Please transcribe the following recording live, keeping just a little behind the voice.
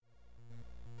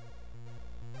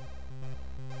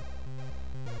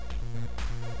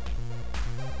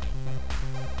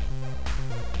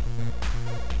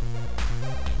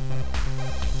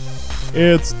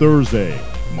It's Thursday,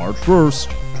 March 1st,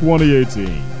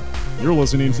 2018. You're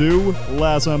listening to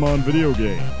Last Time on Video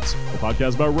Games, a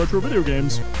podcast about retro video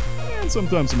games, and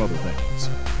sometimes some other things.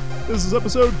 This is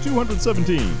episode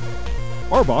 217.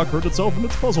 Arbok hurt itself in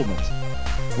its puzzlement.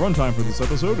 Runtime for this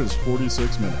episode is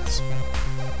 46 minutes.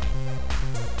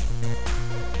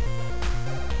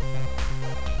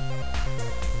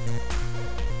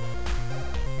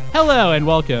 Hello and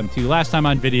welcome to Last Time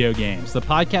on Video Games, the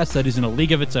podcast that is in a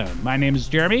league of its own. My name is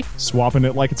Jeremy. Swapping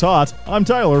it like it's hot, I'm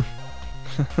Tyler.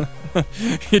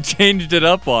 You changed it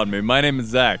up on me. My name is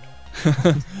Zach.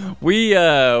 We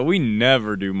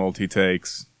never do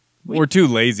multi-takes. We're too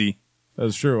lazy.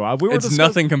 That's true. It's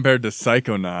nothing compared to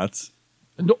Psychonauts.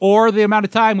 Or the amount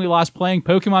of time we lost playing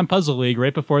Pokemon Puzzle League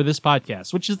right before this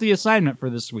podcast, which is the assignment for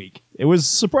this week. It was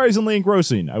surprisingly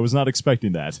engrossing. I was not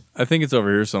expecting that. I think it's over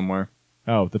here somewhere.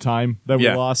 Oh, the time that we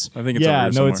lost? I think it's over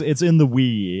here somewhere. it's in the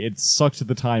Wii. It sucked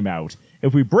the time out.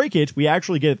 If we break it, we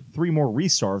actually get 3 more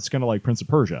restarts, kind of like Prince of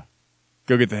Persia.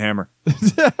 Go get the hammer.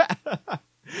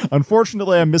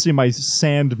 Unfortunately, I'm missing my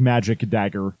sand magic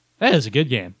dagger. That is a good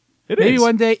game. Maybe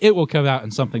one day it will come out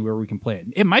in something where we can play it.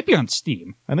 It might be on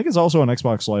Steam. I think it's also on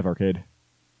Xbox Live Arcade.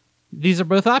 These are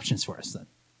both options for us then.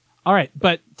 All right,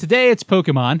 but today it's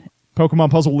Pokemon. Pokemon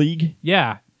Puzzle League?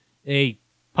 Yeah, a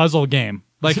puzzle game.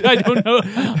 Like, I don't know.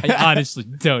 I honestly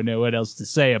don't know what else to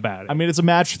say about it. I mean, it's a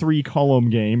match 3 column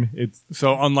game.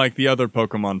 So unlike the other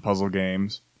Pokemon puzzle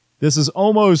games, this is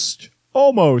almost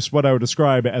what I would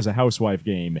describe as a housewife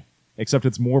game, except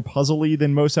it's more puzzly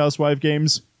than most housewife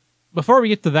games. Before we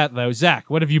get to that, though, Zach,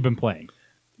 what have you been playing?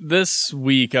 this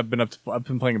week I've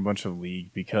been playing a bunch of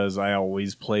League because I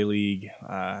always play League.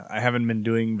 I haven't been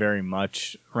doing very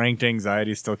much. Ranked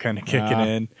anxiety is still kind of kicking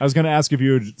in. I was going to ask if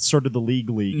you had started the League.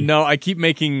 No, I keep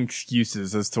making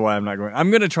excuses as to why I'm not going. I'm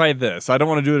going to try this. I don't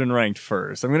want to do it in ranked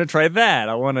first. I'm going to try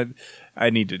that. I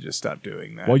need to just stop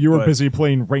doing that. While you were busy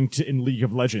playing ranked in League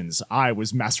of Legends, I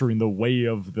was mastering the way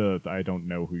of the... I don't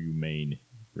know who you main,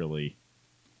 really.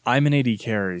 I'm an AD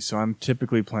carry, so I'm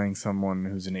typically playing someone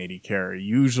who's an AD carry.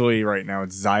 Usually right now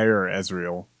it's Xayah or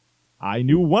Ezreal. I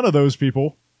knew one of those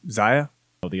people. Xayah?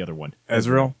 Oh, the other one.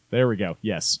 Ezreal? There we go.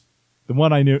 Yes. The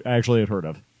one I actually had heard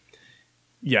of.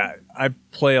 Yeah, I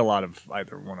play a lot of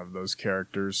either one of those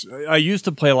characters. I used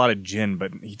to play a lot of Jhin,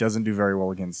 but he doesn't do very well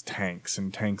against tanks,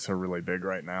 and tanks are really big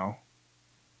right now.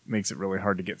 Makes it really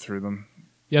hard to get through them.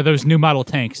 Yeah, those new model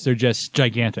tanks, they're just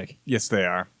gigantic. Yes, they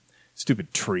are.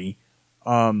 Stupid tree.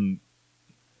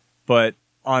 But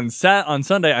on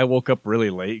Sunday, I woke up really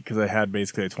late because I had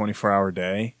basically a 24-hour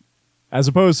day. As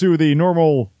opposed to the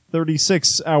normal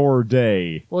 36-hour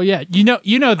day. Well, yeah, you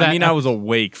know that. I mean, I was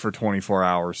awake for 24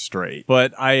 hours straight,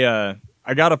 but I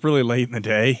got up really late in the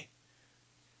day.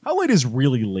 How late is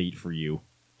really late for you?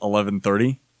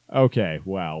 11:30. Okay,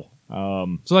 wow.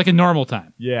 So like a normal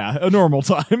time. Yeah, a normal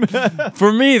time.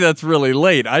 For me, that's really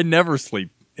late. I never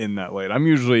sleep in that late. I'm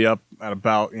usually up at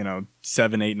about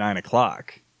 7, 8, 9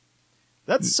 o'clock.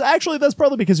 That's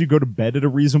probably because you go to bed at a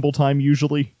reasonable time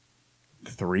usually.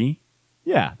 3?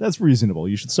 Yeah, that's reasonable.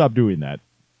 You should stop doing that.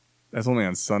 That's only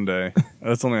on Sunday.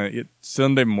 That's only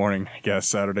Sunday morning, I guess,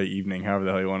 Saturday evening, however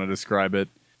the hell you want to describe it.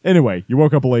 Anyway, you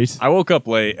woke up late. I woke up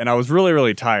late, and I was really,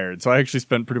 really tired, so I actually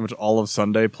spent pretty much all of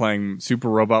Sunday playing Super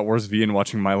Robot Wars V and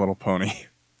watching My Little Pony.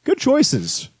 Good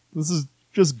choices. This is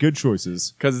just good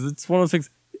choices. Because it's one of those things...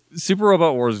 Super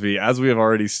Robot Wars V, as we have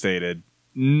already stated,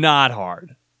 not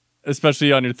hard.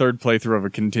 Especially on your third playthrough of a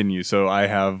continue. So I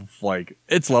have,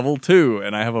 it's level 2,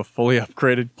 and I have a fully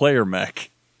upgraded player mech.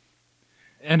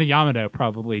 And a Yamato,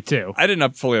 probably, too. I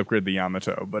didn't fully upgrade the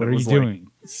Yamato, but what it was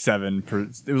doing?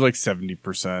 7%. It was like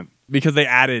 70%. Because they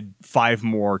added 5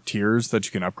 more tiers that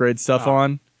you can upgrade stuff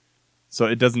on. So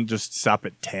it doesn't just stop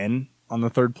at 10 on the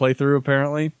third playthrough,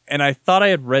 apparently. And I thought I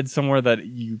had read somewhere that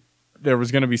there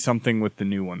was going to be something with the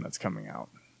new one that's coming out.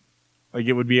 Like,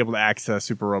 it would be able to access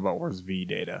Super Robot Wars V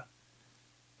data.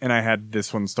 And I had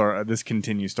this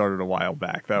continue started a while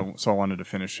back, so I wanted to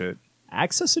finish it.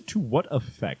 Access it to what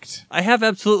effect? I have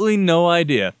absolutely no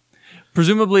idea.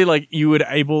 Presumably,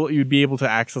 you'd be able to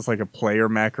access a player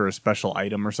mech or a special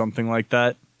item or something like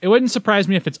that. It wouldn't surprise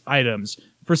me if it's items.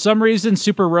 For some reason,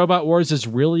 Super Robot Wars is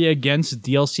really against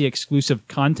DLC exclusive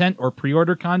content or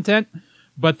pre-order content,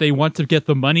 but they want to get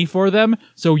the money for them,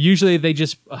 so usually they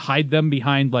just hide them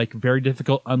behind very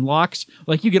difficult unlocks.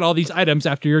 Like, you get all these items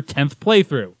after your 10th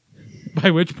playthrough, by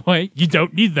which point you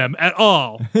don't need them at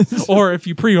all. Or if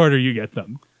you pre-order, you get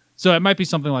them. So it might be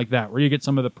something like that, where you get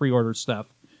some of the pre-order stuff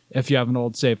if you have an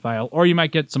old save file, or you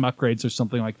might get some upgrades or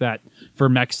something like that for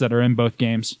mechs that are in both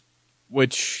games.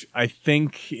 Which I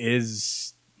think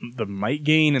is the might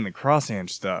gain and the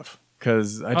cross-ange stuff.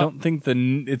 Because I don't think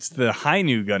it's the high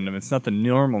new Gundam. It's not the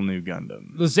normal new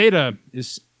Gundam. The Zeta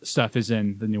stuff is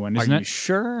in the new one, isn't Are it? you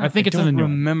sure? I think it's in the new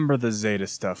one. remember the Zeta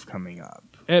stuff coming up.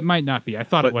 It might not be. I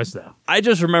thought it was, though. I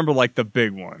just remember like the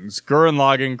big ones. Gurren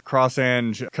Lagann, Cross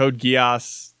Ange, Code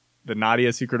Geass, the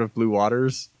Nadia Secret of Blue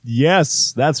Waters.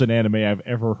 Yes, that's an anime I've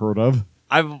ever heard of.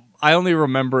 I only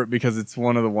remember it because it's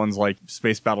one of the ones like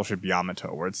Space Battleship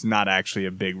Yamato, where it's not actually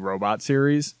a big robot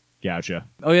series. Gotcha.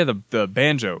 Oh yeah, the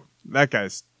Banjo. That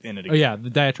guy's in it again. Oh, yeah,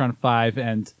 the Diatron 5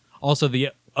 and also the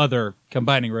other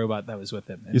combining robot that was with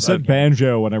him. You said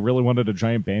Banjo, and I really wanted a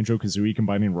giant Banjo-Kazooie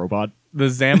combining robot. I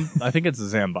think it's a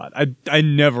Zambot. I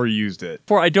never used it.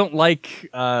 I don't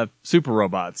like super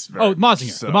robots.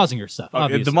 Mazinger. So- The Mazinger stuff,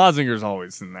 obviously. The Mazinger's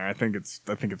always in there. I think it's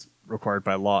required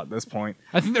by law at this point.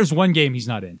 I think there's one game he's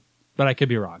not in, but I could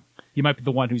be wrong. He might be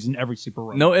the one who's in every super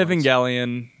robot. No once.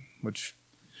 Evangelion, which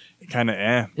kind of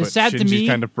It's but sad to Shinji's me.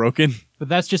 kind of broken. But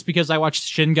that's just because I watched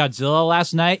Shin Godzilla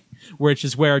last night, which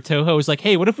is where Toho was like,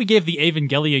 hey, what if we gave the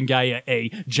Evangelion guy a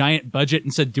giant budget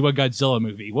and said, do a Godzilla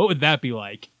movie? What would that be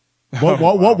like? What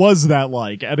was that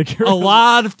like? A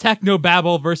lot of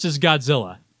technobabble versus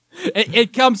Godzilla.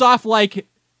 It comes off like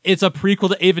it's a prequel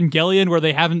to Evangelion where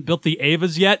they haven't built the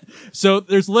Evas yet. So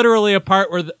there's literally a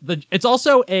part where it's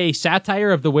also a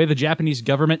satire of the way the Japanese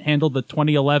government handled the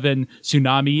 2011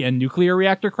 tsunami and nuclear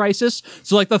reactor crisis.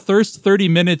 So like the first 30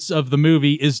 minutes of the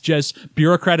movie is just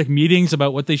bureaucratic meetings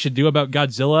about what they should do about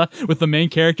Godzilla, with the main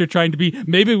character trying to be,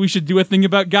 maybe we should do a thing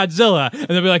about Godzilla. And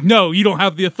they'll be like, no, you don't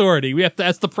have the authority. We have to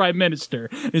ask the prime minister.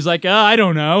 And he's like, I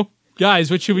don't know. Guys,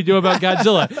 what should we do about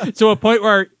Godzilla? To a point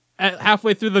where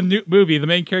halfway through the movie, the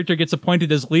main character gets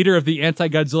appointed as leader of the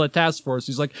anti-Godzilla task force.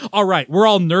 He's like, all right, we're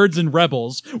all nerds and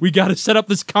rebels. We got to set up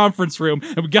this conference room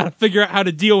and we got to figure out how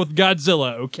to deal with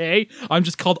Godzilla, okay? I'm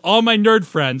just called all my nerd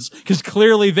friends because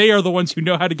clearly they are the ones who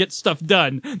know how to get stuff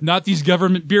done, not these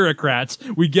government bureaucrats.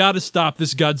 We got to stop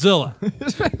this Godzilla.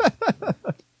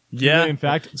 Yeah. In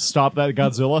fact, stop that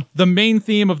Godzilla. The main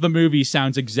theme of the movie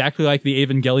sounds exactly like the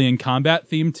Evangelion combat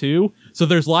theme, too. So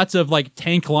there's lots of like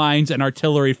tank lines and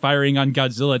artillery firing on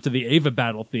Godzilla to the Eva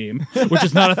battle theme, which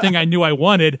is not a thing I knew I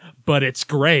wanted, but it's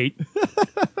great.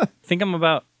 I think I'm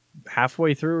about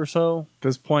halfway through or so at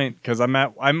this point, because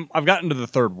I've gotten to the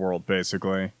third world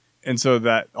basically, and so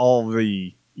that all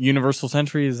the Universal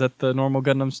Century, is that the normal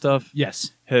Gundam stuff?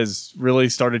 Yes. Has really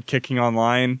started kicking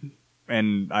online,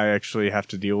 and I actually have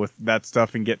to deal with that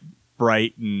stuff and get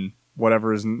Bright and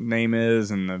whatever his name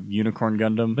is, and the Unicorn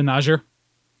Gundam. Benager.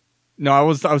 No, I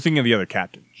was thinking of the other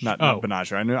captain, not Oh.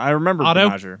 Benager. I remember Otto?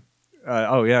 Benager.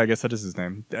 Oh yeah, I guess that is his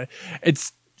name.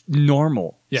 It's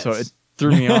normal, Yes. so it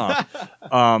threw me off.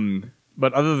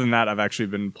 But other than that, I've actually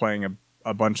been playing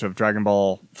a bunch of Dragon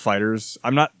Ball Fighters.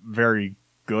 I'm not very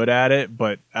good at it,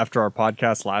 but after our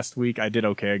podcast last week, I did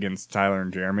okay against Tyler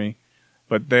and Jeremy.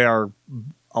 But they are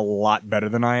a lot better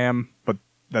than I am, but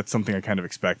that's something I kind of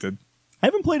expected. I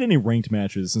haven't played any ranked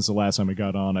matches since the last time I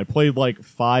got on. I played like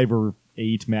 5 or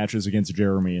 8 matches against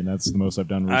Jeremy, and that's the most I've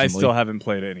done recently. I still haven't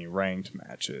played any ranked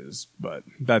matches, but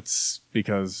that's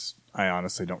because I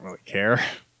honestly don't really care.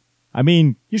 I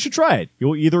mean, you should try it.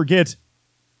 You'll either get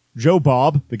Joe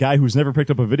Bob, the guy who's never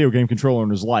picked up a video game controller in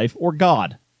his life, or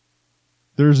God.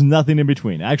 There's nothing in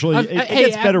between. Actually, it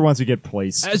gets better once you get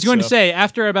placed. I was going to say,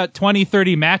 after about 20,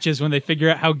 30 matches, when they figure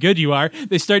out how good you are,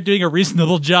 they start doing a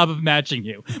reasonable job of matching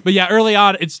you. But yeah, early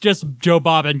on, it's just Joe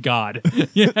Bob and God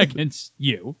against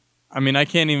you. I mean, I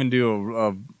can't even do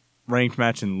a ranked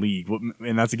match in League,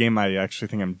 and that's a game I actually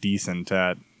think I'm decent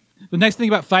at. The next thing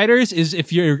about fighters is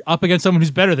if you're up against someone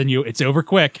who's better than you, it's over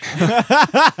quick.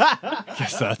 I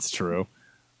guess that's true.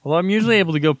 Well, I'm usually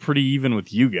able to go pretty even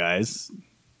with you guys.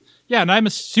 Yeah, and I'm a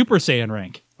Super Saiyan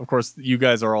rank. Of course, you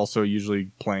guys are also usually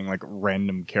playing like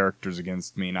random characters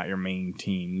against me, not your main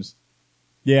teams.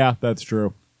 Yeah, that's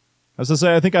true. As I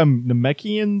say, I think I'm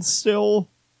Namekian still.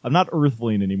 I'm not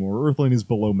Earthling anymore. Earthling is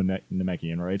below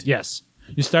Namekian, right? Yes.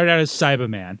 You start out as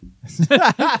Cyberman.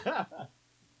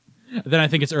 Then I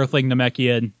think it's Earthling,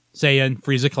 Namekian, Saiyan,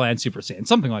 Frieza Clan, Super Saiyan,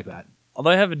 something like that.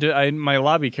 Although I have my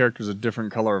lobby character is a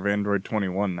different color of Android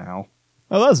 21 now.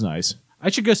 Oh, that's nice. I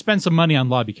should go spend some money on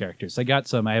lobby characters. I got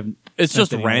some. I haven't. It's spent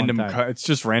just any in a long random. time. It's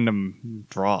just random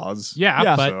draws.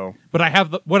 Yeah, but So I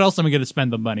have. What else am I going to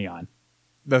spend the money on?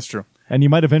 that's true. And you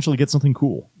might eventually get something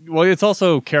cool. Well, it's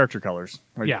also character colors.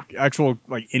 Like Yeah. actual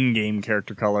like in-game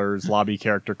character colors, lobby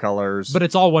character colors. But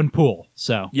it's all one pool.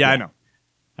 So yeah, I know.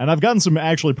 And I've gotten some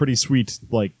actually pretty sweet,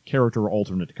 like, character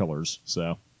alternate colors,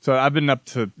 so. So I've been up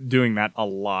to doing that a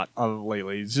lot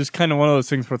lately. It's just kind of one of those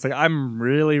things where it's like, I'm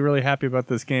really, really happy about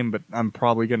this game, but I'm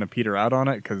probably going to peter out on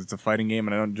it because it's a fighting game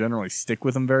and I don't generally stick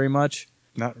with them very much.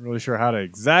 not really sure how to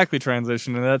exactly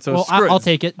transition to that. So Well, screw it. I'll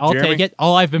take it. I'll Jeremy? take it.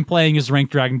 All I've been playing is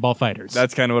ranked Dragon Ball Fighters.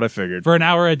 That's kind of what I figured. for an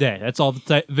hour a day. That's all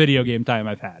the video game time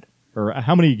I've had. Or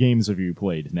how many games have you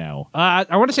played now?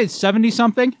 I want to say 70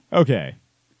 something. Okay.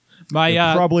 My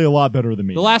You're probably a lot better than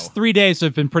me. the last 3 days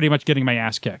have been pretty much getting my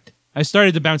ass kicked. I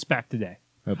started to bounce back today.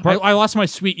 I lost my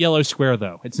sweet yellow square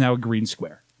though. It's now a green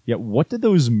square. Yeah, what did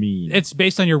those mean? It's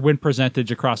based on your win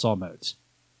percentage across all modes.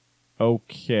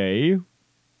 Okay.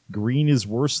 Green is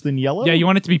worse than yellow? Yeah, you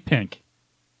want it to be pink.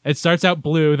 It starts out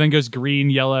blue, then goes green,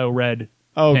 yellow, red,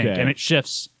 Okay. pink, and it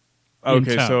shifts.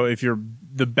 Okay, in tone. so if you're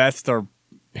the best are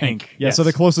pink. Yeah, Yes. so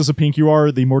the closer to pink you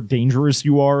are, the more dangerous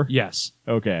you are? Yes.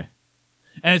 Okay.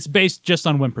 And it's based just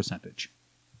on win percentage.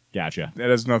 Gotcha. It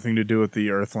has nothing to do with the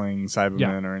Earthling, Cybermen,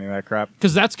 Yeah. or any of that crap.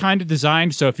 Because that's kind of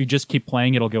designed so if you just keep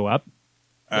playing, it'll go up.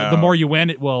 The Oh. more you win,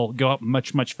 it will go up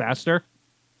much, much faster.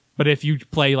 But if you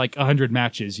play like 100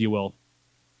 matches, you will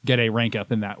get a rank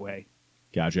up in that way.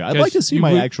 Gotcha. I'd 'Cause like to see you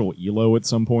my would- actual ELO at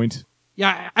some point.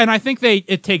 Yeah, and I think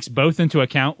it takes both into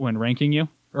account when ranking you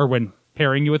or when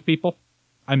pairing you with people.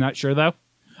 I'm not sure though.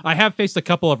 I have faced a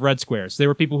couple of red squares. They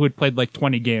were people who had played like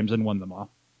 20 games and won them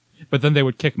all. But then they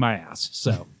would kick my ass.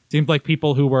 So seemed like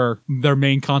people who were their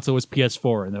main console was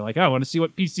PS4 and they're like, oh, I want to see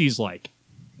what PC's like.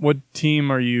 What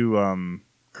team are you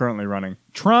currently running?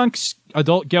 Trunks,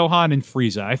 Adult Gohan, and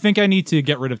Frieza. I think I need to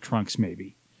get rid of Trunks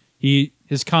maybe.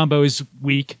 His combo is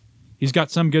weak. He's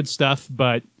got some good stuff,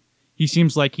 but he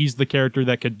seems like he's the character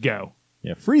that could go.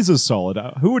 Yeah, Frieza's solid.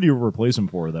 Who would you replace him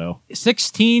for, though?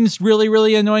 16's really,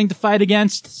 really annoying to fight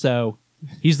against, so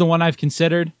he's the one I've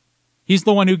considered. He's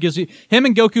the one who gives you... Him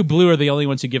and Goku Blue are the only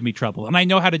ones who give me trouble. And I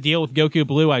know how to deal with Goku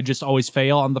Blue, I just always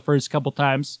fail on the first couple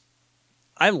times.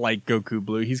 I like Goku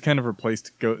Blue. He's kind of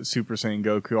replaced Super Saiyan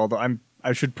Goku, although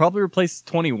I should probably replace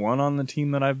 21 on the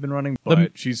team that I've been running,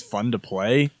 but she's fun to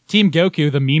play. Team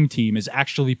Goku, the meme team, is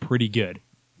actually pretty good.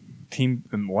 Team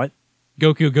what?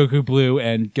 Goku Blue,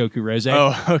 and Goku Rose.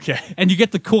 Oh, okay. And you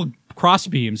get the cool cross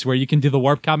beams where you can do the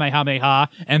warp Kamehameha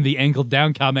and the angled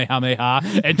down Kamehameha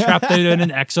and trap them in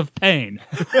an X of pain.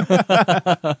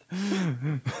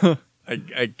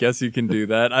 I guess you can do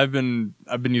that. I've been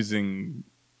using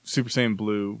Super Saiyan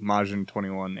Blue, Majin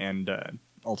 21, and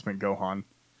Ultimate Gohan.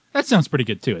 That sounds pretty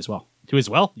good too, as well.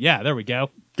 Yeah, there we go.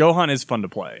 Gohan is fun to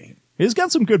play. He's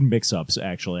got some good mix-ups,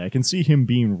 actually. I can see him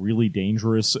being really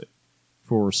dangerous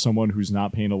for someone who's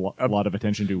not paying a lot of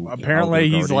attention to. Apparently,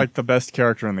 he's guarding. like the best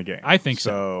character in the game. I think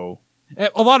so.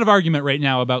 A lot of argument right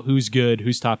now about who's good,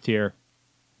 who's top tier,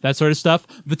 that sort of stuff.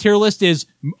 The tier list is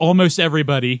almost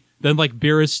everybody, then like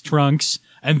Beerus, Trunks,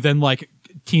 and then like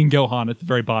Teen Gohan at the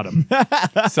very bottom.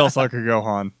 Cell Sucker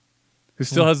Gohan, who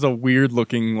still has the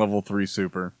weird-looking level 3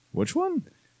 super. Which one?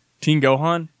 Teen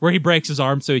Gohan? Where he breaks his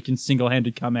arm so he can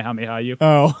single-handed Kamehameha you.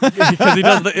 Oh. Because he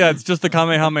does it's just the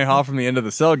Kamehameha from the end of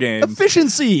the Cell games.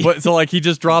 Efficiency! But so like he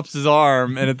just drops his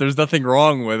arm, and if there's nothing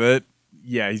wrong with it,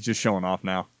 yeah, he's just showing off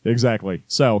now. Exactly.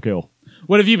 Cell kill.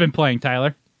 What have you been playing,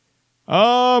 Tyler?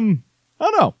 I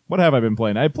don't know. What have I been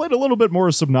playing? I played a little bit more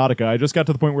Subnautica. I just got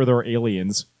to the point where there were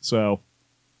aliens, so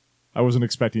I wasn't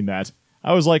expecting that.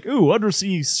 I was like, ooh,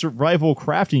 undersea survival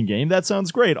crafting game. That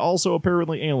sounds great. Also,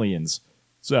 apparently aliens.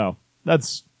 So,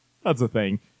 that's a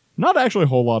thing. Not actually a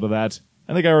whole lot of that.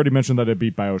 I think I already mentioned that I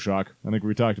beat Bioshock. I think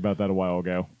we talked about that a while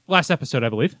ago. Last episode, I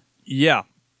believe. Yeah.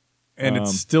 And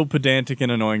it's still pedantic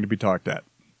and annoying to be talked at.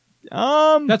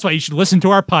 That's why you should listen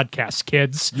to our podcast,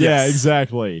 kids. Yeah, Yes.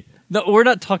 exactly. No, we're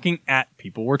not talking at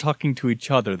people. We're talking to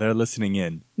each other. They're listening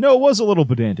in. No, it was a little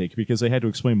pedantic because they had to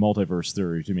explain multiverse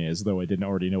theory to me as though I didn't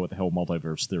already know what the hell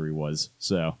multiverse theory was.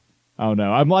 So, I don't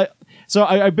know.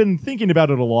 I've been thinking about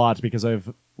it a lot because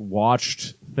I've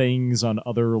watched things on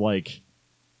other, like,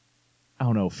 I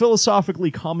don't know,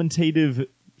 philosophically commentative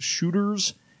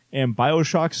shooters, and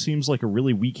Bioshock seems like a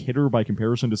really weak hitter by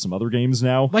comparison to some other games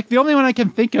now. Like, the only one I can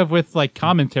think of with, like,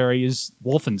 commentary is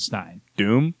Wolfenstein.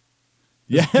 Doom?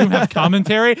 Yeah. Do you have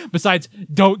commentary besides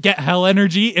don't get hell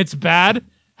energy, it's bad?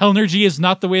 Hell energy is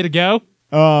not the way to go?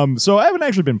 So I haven't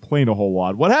actually been playing a whole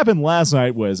lot. What happened last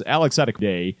night was Alex had a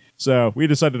day, so we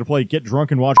decided to play Get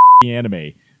Drunk and Watch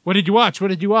Anime. What did you watch?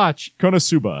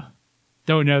 Konosuba.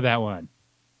 Don't know that one.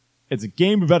 It's a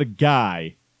game about a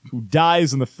guy who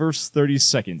dies in the first 30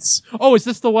 seconds. Oh, is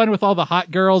this the one with all the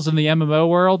hot girls in the MMO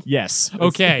world? Yes.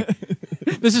 Okay.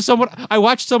 This is someone I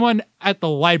watched someone at the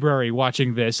library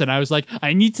watching this, and I was like,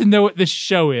 I need to know what this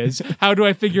show is. How do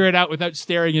I figure it out without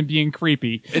staring and being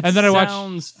creepy? And then I watched.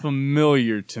 Sounds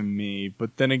familiar to me,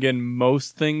 but then again,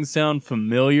 most things sound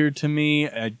familiar to me,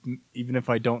 even if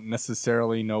I don't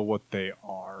necessarily know what they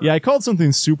are. Yeah, I called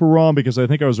something super wrong because I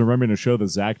think I was remembering a show that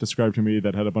Zach described to me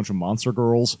that had a bunch of monster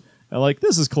girls. And like,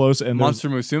 this is close. And Monster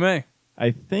Musume?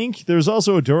 I think there's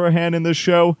also a Durahan in this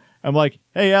show. I'm like,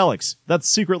 hey, Alex, that's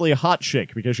secretly a hot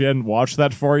chick because she hadn't watched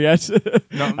that far yet.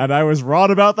 No. And I was wrong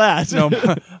about that. No,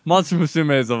 Monster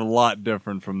Musume is a lot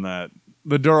different from that.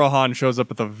 The Durahan shows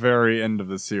up at the very end of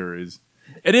the series.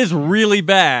 It is really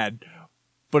bad,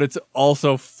 but it's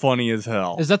also funny as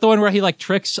hell. Is that the one where he like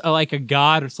tricks like a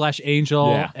god /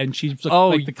 angel, Yeah. and she's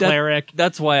like the cleric?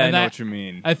 That's why I And know that- what you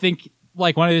mean. I think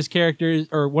like one of his characters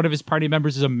or one of his party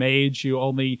members is a mage who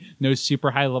only knows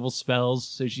super high level spells,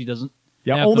 so she doesn't.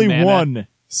 Yeah, have the only mana. one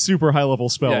super high level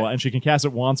spell, Yeah. and she can cast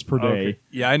it once per day. Okay.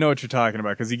 Yeah, I know what you're talking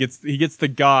about because he gets the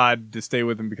god to stay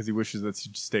with him because he wishes that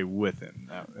she'd stay with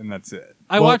him, and that's it.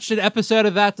 I Well- watched an episode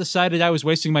of that, decided I was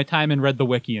wasting my time, and read the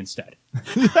wiki instead.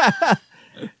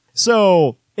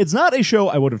 So it's not a show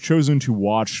I would have chosen to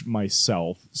watch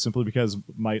myself, simply because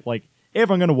if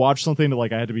I'm going to watch something, I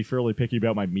had to be fairly picky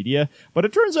about my media. But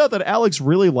it turns out that Alex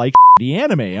really likes the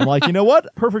anime. I'm like, you know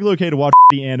what? Perfectly okay to watch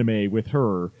the anime with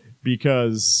her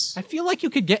because I feel like you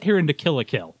could get here into Kill la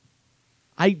Kill.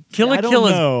 Kill I la don't Kill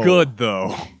know. is good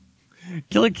though.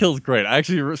 Kill la Kill's great. I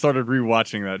actually started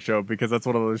rewatching that show because that's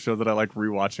one of those shows that I like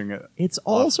rewatching it. It's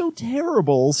also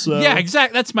terrible. So Yeah,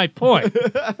 exactly. That's my point.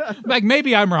 Like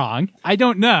maybe I'm wrong. I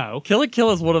don't know. Kill la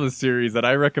Kill is one of the series that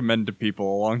I recommend to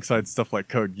people alongside stuff like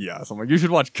Code Geass. I'm like, you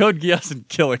should watch Code Geass and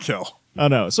Kill la Kill. I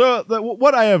know. So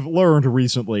what I have learned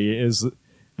recently is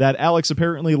that Alex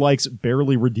apparently likes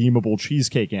barely redeemable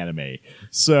cheesecake anime.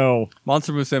 So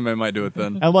Monster Musume might do it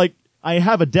then. and I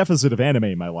have a deficit of anime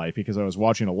in my life because I was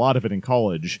watching a lot of it in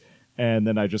college, and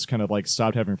then I just kind of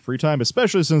stopped having free time,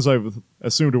 especially since I've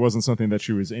assumed it wasn't something that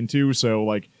she was into. So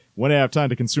when I have time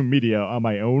to consume media on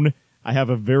my own, I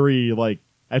have I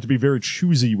have to be very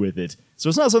choosy with it. So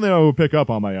it's not something I would pick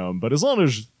up on my own, but as long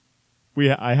as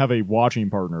I have a watching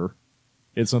partner,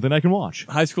 it's something I can watch.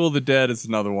 High School of the Dead is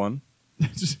another one.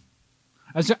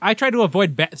 I try to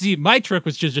avoid bad. See, my trick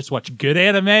was to just watch good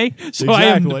anime, so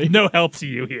Exactly. I am no help to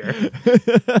you here.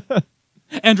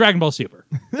 And Dragon Ball Super.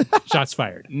 Shots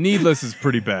fired. Needless is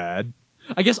pretty bad.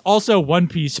 I guess also One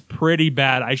Piece pretty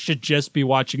bad. I should just be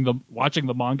watching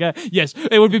the manga. Yes,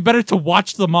 it would be better to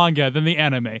watch the manga than the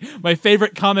anime. My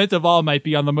favorite comment of all might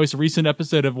be on the most recent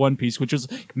episode of One Piece, which was,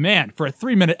 man, for a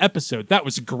 3-minute episode, that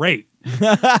was great.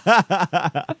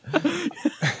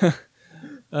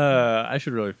 I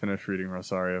should really finish reading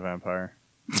Rosario Vampire.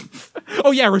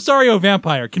 Oh yeah, Rosario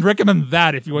Vampire. Can recommend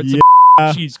that if you want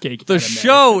some cheesecake. The anime.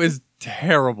 show is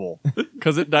terrible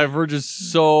because it diverges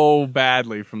so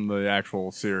badly from the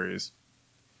actual series.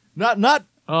 Not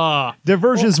Ah.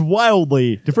 diverges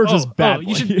wildly, diverges badly.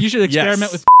 You should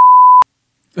experiment Yes. with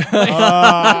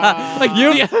like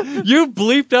You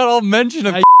bleeped out all mention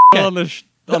of yeah. on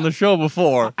the show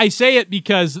before. I say it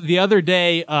because the other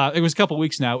day, it was a couple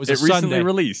weeks now. It was a It recently Sunday.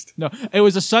 released. No, it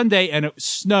was a Sunday and it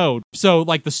snowed. So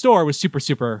the store was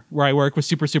super, where I work was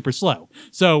super slow.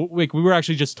 So we were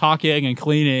actually just talking and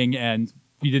cleaning and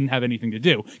we didn't have anything to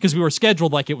do because we were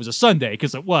scheduled like it was a Sunday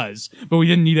because it was, but we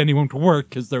didn't need anyone to work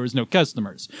because there was no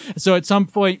customers. So at some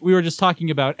point we were just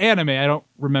talking about anime. I don't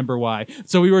remember why.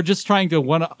 So we were just trying to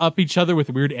one-up each other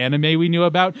with weird anime we knew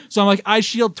about. So I'm like,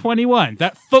 iShield 21,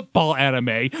 that football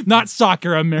anime, not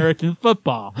soccer, American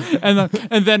football. And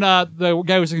then the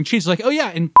guy was in cheese like, oh yeah,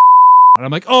 and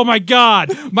I'm like, oh my God,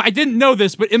 I didn't know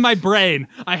this, but in my brain,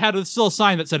 I had a little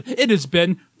sign that said, it has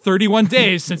been 31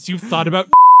 days since you've thought about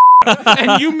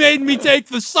and you made me take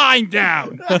the sign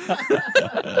down.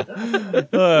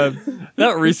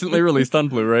 That recently released on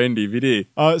Blu-ray and DVD.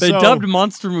 They So- dubbed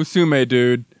Monster Musume,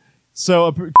 dude.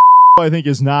 So I think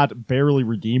is not barely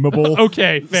redeemable.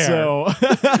 Okay, fair. So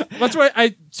That's why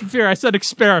to be fair, I said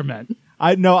experiment.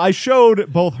 I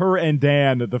showed both her and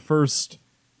Dan the first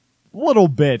little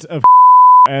bit of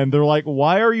and they're like,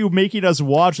 why are you making us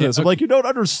watch this? I'm like, you don't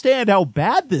understand how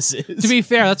bad this is. To be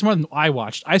fair, that's more than I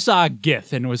watched. I saw a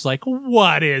GIF and was like,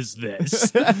 what is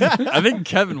this? I think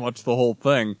Kevin watched the whole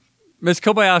thing. Miss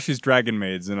Kobayashi's Dragon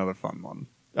Maid's another fun one.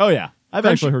 Oh yeah. I've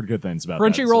actually heard good things about that.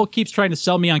 Crunchyroll keeps trying to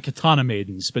sell me on Katana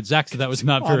Maidens, but Zach said that was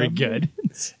not very good.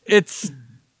 It's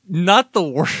not the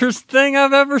worst thing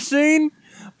I've ever seen,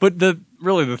 but the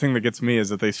thing that gets me is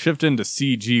that they shift into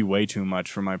CG way too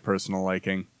much for my personal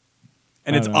liking.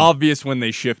 And it's obvious when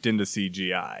they shift into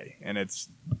CGI, and it's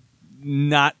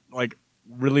not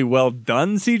really well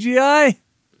done CGI.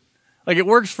 Like, it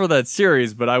works for that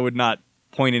series, but I would not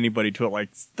point anybody to it like,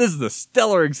 this is a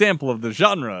stellar example of the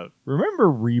genre. Remember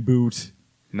Reboot?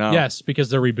 No. Yes, because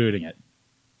they're rebooting it.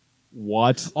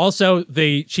 What? Also,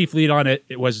 the chief lead on it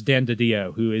was Dan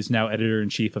DiDio, who is now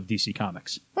editor-in-chief of DC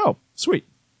Comics. Oh, sweet.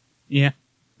 Yeah.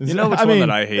 You know which one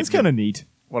that I hate? It's kind of neat.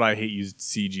 What I hate used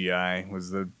CGI was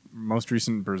the most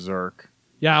recent Berserk.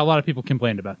 Yeah, a lot of people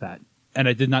complained about that, and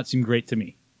it did not seem great to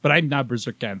me. But I'm not a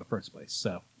Berserk guy in the first place,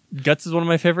 so... Guts is one of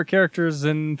my favorite characters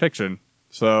in fiction,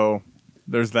 so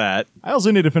there's that. I also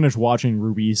need to finish watching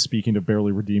Ruby, speaking of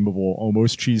barely redeemable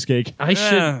almost cheesecake.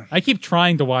 I keep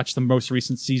trying to watch the most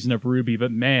recent season of Ruby,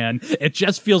 but man, it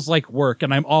just feels like work,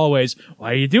 and I'm always,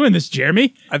 why are you doing this,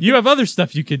 Jeremy? You have other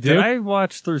stuff you could do. Did I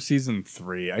watch through season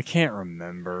 3? I can't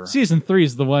remember. Season 3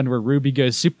 is the one where Ruby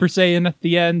goes Super Saiyan at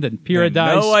the end, and Pyrrha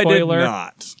dies, No, spoiler. I did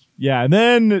not. Yeah, and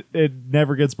then it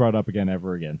never gets brought up again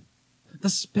ever again.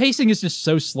 The pacing is just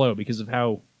so slow because of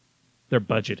how their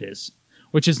budget is,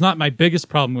 which is not my biggest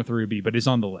problem with Ruby, but is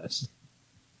on the list.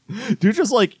 Do you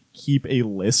just, like, keep a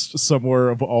list somewhere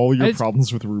of all your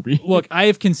problems with Ruby? Look, I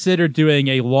have considered doing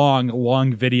a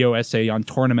long video essay on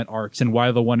tournament arcs and why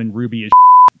the one in Ruby is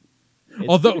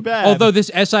pretty bad. although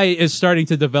this essay is starting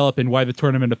to develop in why the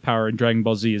Tournament of Power in Dragon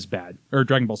Ball Z is bad, or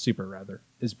Dragon Ball Super, rather,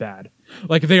 is bad.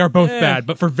 Like, they are both bad,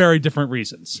 but for very different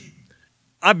reasons.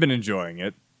 I've been enjoying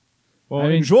it. Well,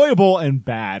 enjoyable and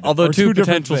bad. Although are two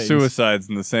different potential things. suicides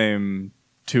in the same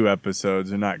 2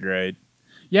 episodes are not great.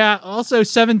 Yeah, also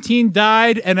 17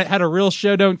 died, and it had a real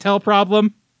show don't tell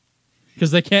problem.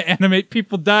 Because they can't animate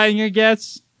people dying, I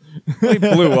guess. They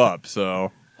blew up,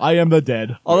 so... I am the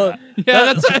dead. Although,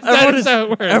 Yeah, that's how it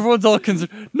works. Everyone's all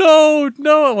concerned. No.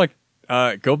 I'm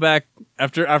like, go back.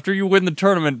 After you win the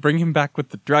tournament, bring him back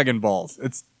with the Dragon Balls.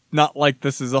 It's not like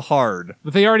this is a hard.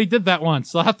 But they already did that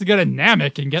once. They'll have to go to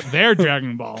Namek and get their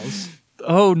Dragon Balls.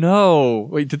 Oh, no.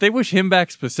 Wait, did they wish him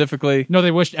back specifically? No,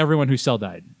 they wished everyone who Cell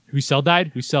died. Who Cell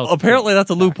died? Who Cell... Apparently that's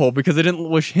a loophole because they didn't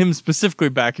wish him specifically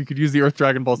back. You could use the Earth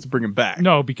Dragon Balls to bring him back.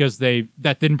 No, because that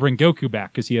didn't bring Goku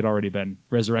back because he had already been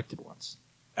resurrected once.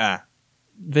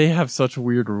 They have such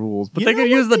weird rules, but You they know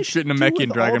could what use the they should do Namekian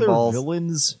with Dragon all their Balls.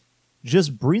 Villains,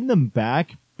 just bring them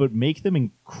back, but make them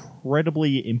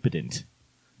incredibly impotent.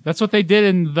 That's what they did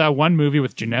in the one movie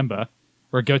with Janemba,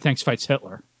 where Gotenks fights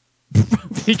Hitler.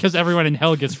 Because everyone in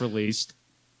hell gets released.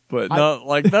 But that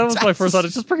was my first thought.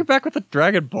 It's just bring it back with the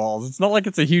Dragon Balls. It's not like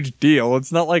it's a huge deal.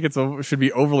 It's not like should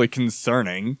be overly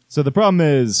concerning. So the problem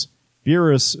is,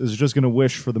 Beerus is just going to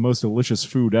wish for the most delicious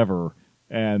food ever,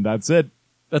 and that's it.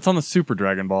 That's on the Super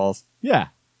Dragon Balls. Yeah.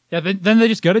 Yeah, then they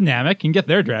just go to Namek and get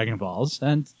their Dragon Balls,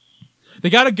 and they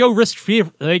gotta go wish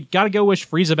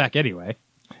Frieza back anyway.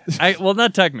 Well,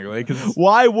 not technically, because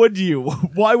Why would you?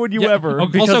 Why would you ever?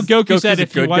 Also, Because Goku Goku's said a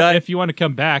if you good guy? want to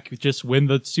come back, just win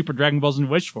the Super Dragon Balls and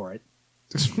wish for it.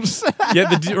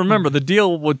 remember the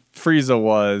deal with Frieza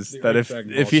was that Earth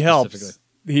Dragon if Balls he helps,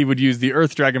 specifically. he would use the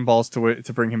Earth Dragon Balls to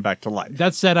bring him back to life.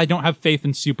 That said, I don't have faith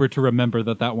in Super to remember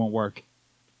that won't work.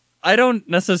 I don't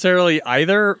necessarily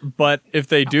either, but if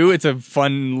they do, it's a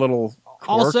fun little quirk.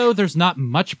 Also, there's not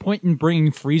much point in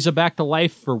bringing Frieza back to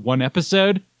life for one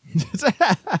episode.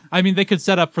 I mean, they could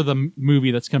set up for the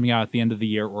movie that's coming out at the end of the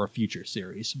year or a future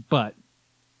series, but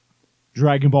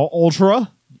Dragon Ball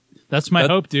Ultra? that's my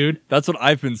hope, dude. That's what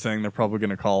I've been saying they're probably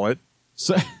going to call it.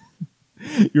 So,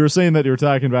 you were saying that you were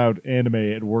talking about anime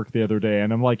at work the other day,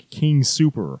 and I'm like, King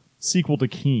Super, sequel to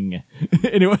King.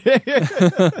 Anyway.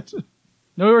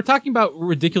 No, we were talking about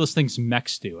ridiculous things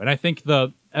mechs do, and I think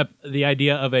the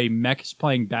idea of a mechs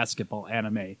playing basketball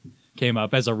anime came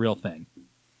up as a real thing.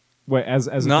 Wait, as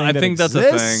a No, thing I that think that's a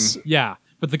exists? thing. Yeah,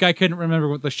 but the guy couldn't remember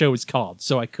what the show was called,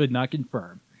 so I could not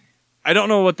confirm. I don't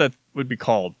know what that would be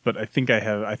called, but I think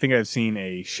I've seen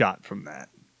a shot from that.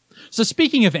 So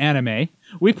speaking of anime,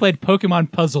 we played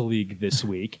Pokemon Puzzle League this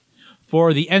week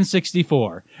for the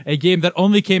N64, a game that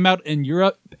only came out in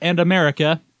Europe and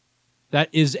America. That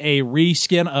is a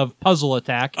reskin of Puzzle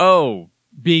Attack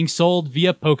being sold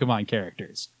via Pokemon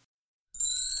characters.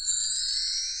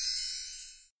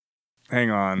 Hang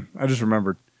on, I just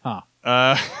remembered. Huh.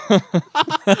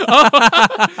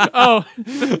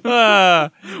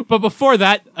 But before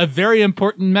that, a very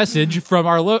important message from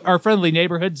our friendly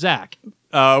neighborhood, Zach.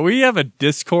 We have a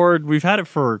Discord. We've had it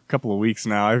for a couple of weeks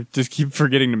now. I just keep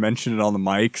forgetting to mention it on the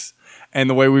mics. And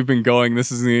the way we've been going,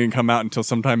 this isn't going to come out until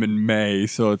sometime in May,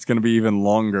 so it's going to be even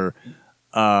longer.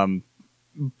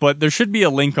 But there should be a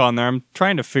link on there. I'm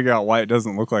trying to figure out why it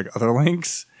doesn't look like other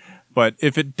links. But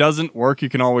if it doesn't work, you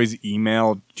can always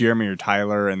email Jeremy or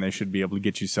Tyler, and they should be able to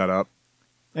get you set up.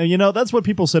 And you know, that's what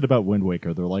people said about Wind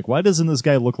Waker. They're like, why doesn't this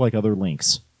guy look like other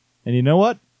Links? And you know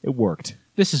what? It worked.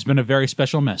 This has been a very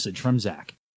special message from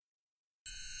Zach.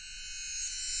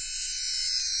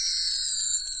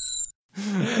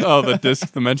 Oh,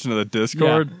 the mention of the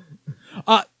Discord.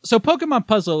 So Pokemon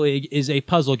Puzzle League is a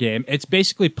puzzle game. It's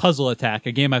basically Puzzle Attack,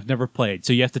 a game I've never played,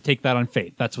 so you have to take that on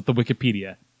faith. That's what the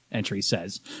Wikipedia entry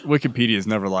says. Wikipedia's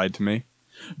never lied to me.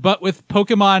 But with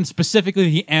Pokemon, specifically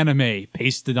the anime,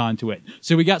 pasted onto it.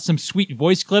 So we got some sweet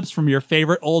voice clips from your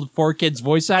favorite old 4Kids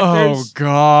voice Oh actors.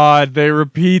 God, they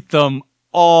repeat them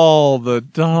all the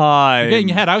time.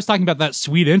 Getting ahead, I was talking about that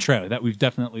sweet intro that we've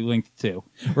definitely linked to.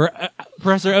 Where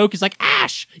Professor Oak is like,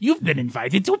 Ash, you've been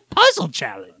invited to a puzzle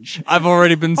challenge. I've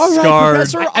already been All right, scarred.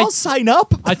 Professor, I'll sign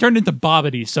up. I turned into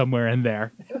Bobbity somewhere in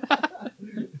there.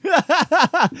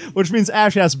 Which means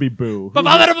Ash has to be Boo.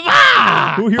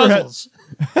 Who here Puzzles.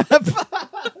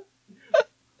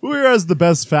 Who here has the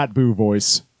best Fat Boo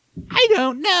voice? I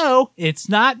don't know. It's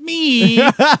not me.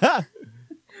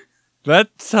 That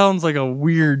sounds like a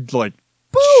weird, like,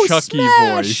 Boo, Chucky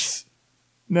smash! voice.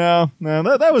 No,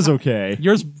 that was okay.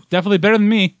 Yours definitely better than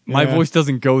me. My Yeah. voice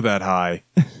doesn't go that high.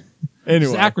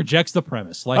 Anyway, Zach rejects the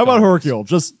premise. Like how about always. Hercule?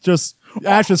 Just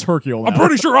Ash is Hercule now. I'm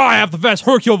pretty sure I have the best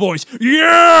Hercule voice.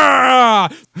 Yeah!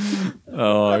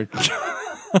 Oh,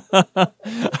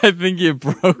 I think you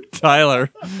broke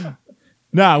Tyler.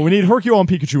 Nah, we need Hercule and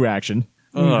Pikachu action.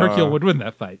 Hercule would win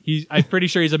that fight. I'm pretty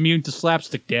sure he's immune to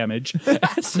slapstick damage.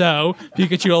 So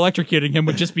Pikachu electrocuting him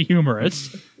would just be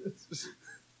humorous.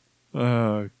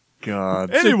 Oh,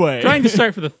 God. Anyway, Trying to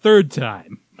start for the third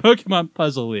time. Pokemon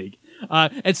Puzzle League.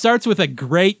 It starts with a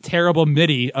great, terrible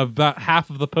MIDI of about half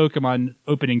of the Pokemon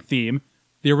opening theme,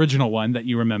 the original one that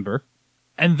you remember.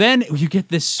 And then you get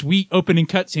this sweet opening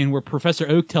cutscene where Professor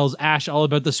Oak tells Ash all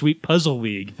about the sweet Puzzle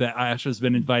League that Ash has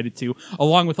been invited to,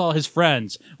 along with all his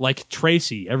friends, like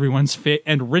Tracy, and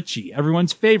Richie,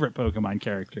 everyone's favorite Pokemon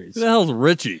characters. Who the hell's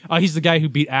Richie? He's the guy who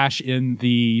beat Ash in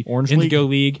the Orange Indigo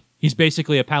League. He's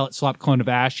basically a palette swap clone of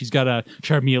Ash. He's got a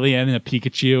Charmeleon and a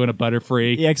Pikachu and a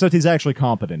Butterfree. yeah, except he's actually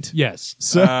competent. Yes.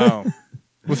 So Oh.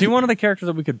 Was he one of the characters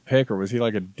that we could pick, or was he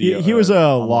like a he was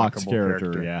a locked unlockable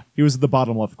character. Yeah, he was the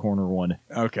bottom left corner one.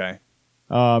 Okay.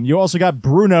 You also got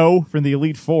Bruno from the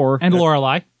Elite Four. And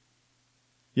Lorelei.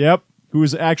 Yep, who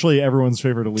is actually everyone's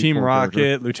favorite Elite Team Four Rocket,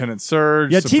 character. Lieutenant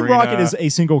Surge. Yeah, Team Sabrina. Rocket is a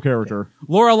single character.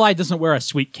 Lorelei doesn't wear a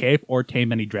sweet cape or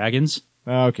tame any dragons.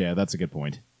 Okay, that's a good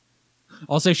point.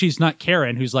 Also, she's not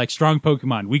Karen, who's like strong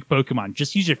Pokemon, weak Pokemon.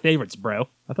 Just use your favorites, bro.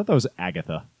 I thought that was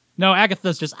Agatha. No,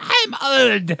 Agatha's just, I'm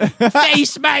old.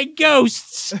 Face my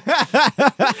ghosts.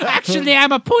 Actually,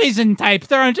 I'm a poison type.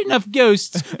 There aren't enough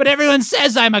ghosts, but everyone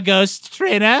says I'm a ghost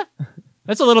trainer.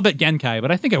 That's a little bit Genkai,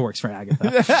 but I think it works for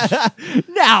Agatha.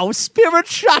 Now, Spirit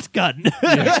Shotgun.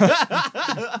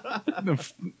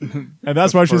 And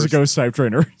that's why she's a First. ghost type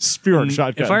trainer. Spirit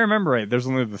Shotgun. If I remember right, there's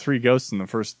only the 3 ghosts in the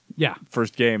first Yeah.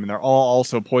 game, and they're all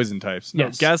also poison types. No,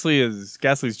 Yes.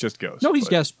 Ghastly's just ghost. No, he's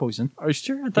but- gas poison. Are you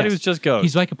sure? I thought he Yes. was just ghost.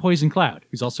 He's like a poison cloud.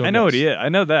 He's also a I know what ghost. he is. I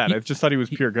know that. He- I just thought he was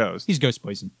pure ghost. He's ghost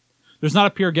poison. There's not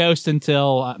a pure ghost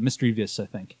until Mischievous, I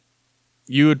think.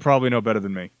 You would probably know better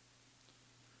than me.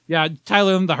 Yeah,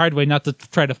 Tyler learned the hard way not to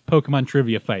try to Pokemon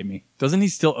trivia fight me. Doesn't he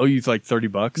still owe you like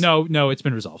 $30? No, it's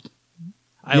been resolved.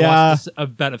 I Yeah. lost a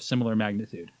bet of similar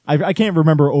magnitude. I can't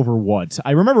remember over what.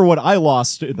 I remember what I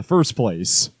lost in the first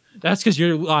place. That's because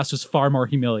your loss was far more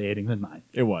humiliating than mine.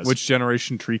 It was. Which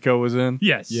generation Trico was in?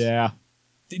 Yes. Yeah.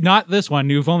 Not this one.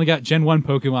 You've only got Gen 1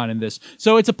 Pokemon in this.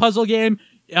 So it's a puzzle game.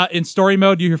 In story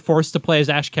mode, you're forced to play as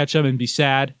Ash Ketchum and be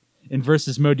sad. In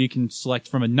versus mode, you can select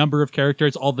from a number of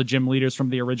characters, all the gym leaders from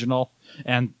the original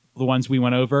and the ones we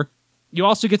went over. You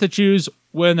also get to choose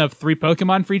one of 3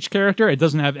 Pokemon for each character. It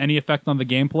doesn't have any effect on the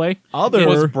gameplay.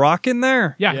 Was Brock in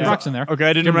there? Yeah, Yeah. Brock's in there. Okay,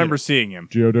 I didn't Gym remember leader. seeing him.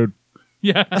 Geodude.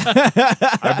 Yeah.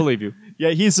 I believe you.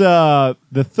 Yeah, he's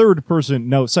second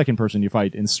person you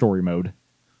fight in story mode.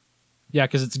 Yeah,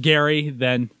 because it's Gary,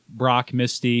 then Brock,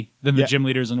 Misty, then the Yeah. gym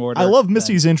leaders in order. I love then-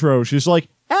 Misty's intro. She's like,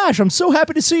 Ash, I'm so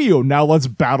happy to see you. Now let's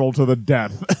battle to the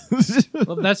death.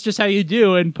 Well, that's just how you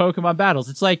do in Pokemon battles.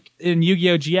 It's like in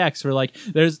Yu-Gi-Oh! GX, where like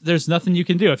there's nothing you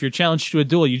can do. If you're challenged to a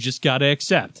duel, you just gotta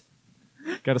accept.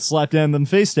 Gotta slap down them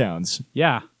face downs.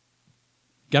 Yeah.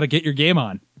 Gotta get your game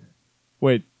on.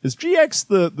 Wait, is GX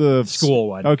the School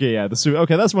one. Okay, yeah,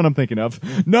 okay, that's what I'm thinking of.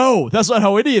 No, that's not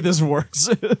how any of this works.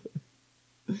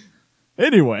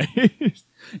 Anyway,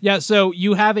 Yeah, so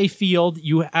you have a field,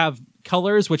 you have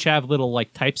colors which have little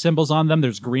like type symbols on them.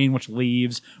 There's green, which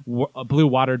leaves, blue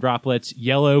water droplets,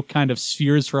 yellow kind of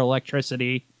spheres for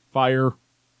electricity, fire,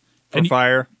 For And-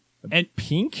 fire. and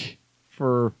pink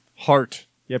for Heart.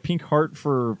 pink heart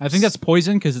for. I think that's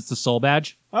poison because it's the soul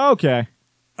badge. Okay.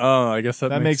 Oh, I guess that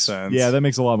makes makes sense. Yeah, that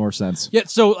makes a lot more sense. Yeah,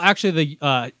 so actually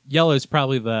the yellow is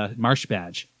probably the marsh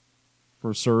badge.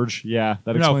 For Surge, yeah.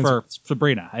 That No, explains for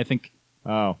Sabrina. I think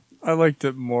Oh. I liked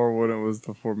it more when it was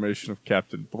the formation of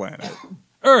Captain Planet.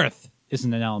 Earth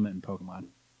isn't an element in Pokemon.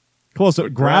 Close to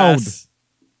ground. Grass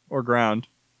or ground.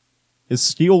 Is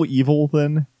steel evil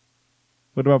then?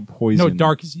 What about poison? No,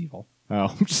 dark is evil.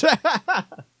 Oh.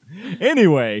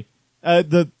 Anyway,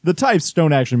 the types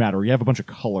don't actually matter. You have a bunch of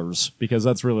colors because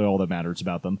that's really all that matters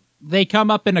about them. They come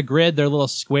up in a grid. They're little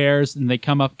squares, and they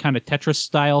come up kind of Tetris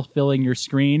style, filling your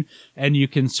screen. And you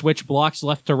can switch blocks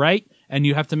left to right, and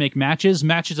you have to make matches.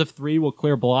 Matches of 3 will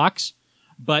clear blocks,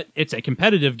 but it's a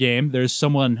competitive game. There's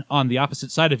someone on the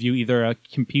opposite side of you, either a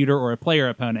computer or a player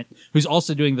opponent, who's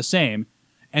also doing the same.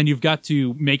 And you've got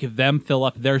to make them fill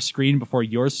up their screen before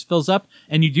yours fills up.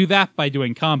 And you do that by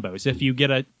doing combos. If you get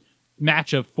a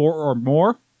match of 4 or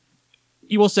more,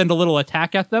 you will send a little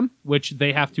attack at them, which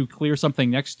they have to clear something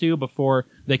next to before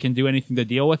they can do anything to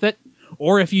deal with it.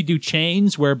 Or if you do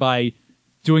chains, whereby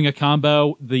doing a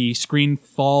combo, the screen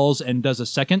falls and does a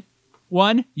second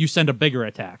one, you send a bigger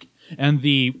attack. And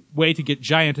the way to get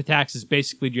giant attacks is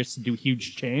basically just to do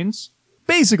huge chains.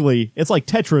 Basically, it's like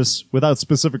Tetris without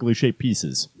specifically shaped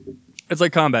pieces. It's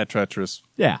like Combat Tetris.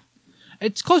 Yeah.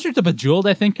 It's closer to Bejeweled,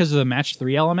 I think, because of the match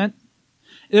 3 element.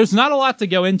 There's not a lot to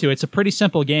go into. It's a pretty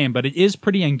simple game, but it is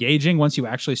pretty engaging once you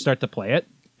actually start to play it.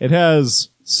 It has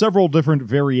several different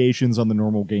variations on the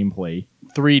normal gameplay.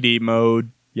 3D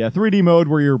mode. Yeah, 3D mode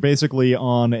where you're basically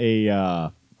on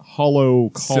a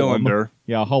hollow column. Cylinder.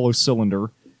 Yeah, a hollow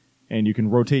cylinder. And you can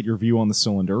rotate your view on the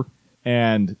cylinder.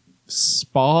 And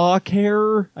Spa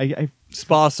Care?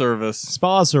 Spa Service.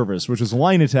 Spa Service, which is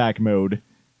line attack mode,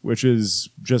 which is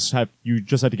you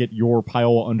just have to get your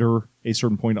pile under a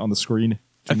certain point on the screen.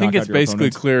 I think it's basically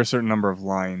opponent. clear a certain number of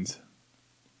lines.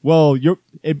 Well,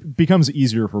 it becomes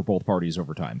easier for both parties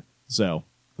over time. So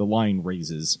the line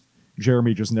raises.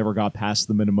 Jeremy just never got past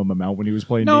the minimum amount when he was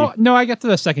playing me. No, I got to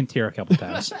the second tier a couple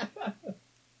times.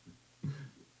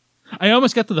 I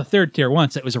almost got to the third tier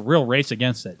once. It was a real race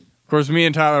against it. Of course, me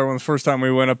and Tyler, when the first time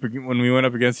when we went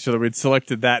up against each other, we'd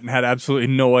selected that and had absolutely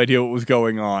no idea what was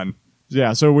going on.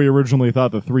 Yeah, so we originally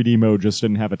thought the 3D mode just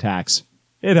didn't have attacks.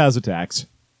 It has attacks.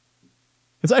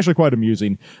 It's actually quite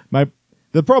amusing.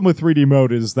 The problem with 3D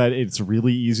mode is that it's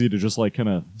really easy to just like kind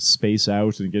of space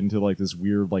out and get into like this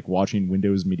weird like watching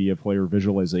Windows Media Player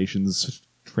visualizations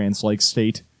trance-like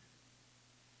state.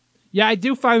 Yeah, I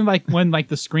do find like when like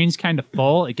the screen's kind of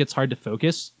full, it gets hard to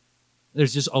focus.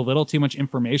 There's just a little too much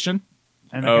information,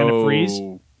 and I kind of freeze.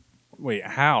 Wait,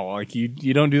 how? Like you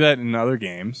don't do that in other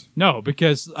games? No,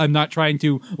 because I'm not trying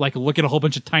to like look at a whole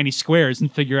bunch of tiny squares and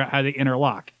figure out how they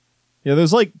interlock. Yeah,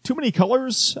 there's like too many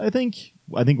colors, I think.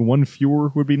 I think one fewer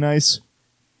would be nice.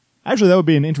 Actually, that would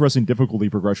be an interesting difficulty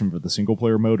progression for the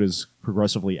single-player mode, is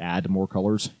progressively add more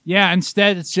colors. Yeah,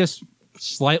 instead it's just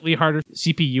slightly harder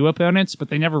CPU opponents, but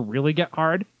they never really get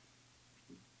hard.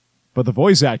 But the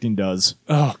voice acting does.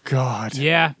 Oh, God.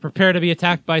 Yeah, prepare to be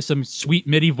attacked by some sweet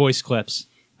MIDI voice clips.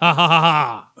 Ha ha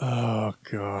ha ha! Oh,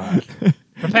 God.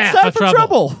 Prepare It's time for for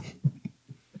trouble! trouble.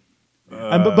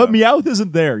 But Meowth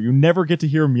isn't there. You never get to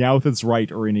hear Meowth's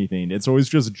right or anything. It's always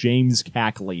just James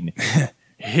cackling.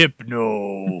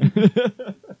 Hypno.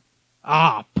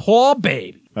 Ah, poor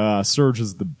baby. Surge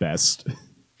is the best.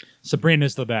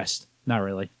 Sabrina's the best. Not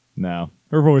really. No,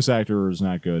 her voice actor is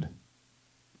not good.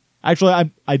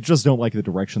 Actually, I just don't like the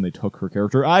direction they took her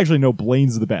character. I actually know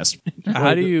Blaine's the best.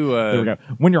 How do you... There we go.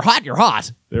 When you're hot, you're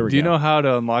hot. There we go. Do you know how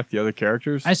to unlock the other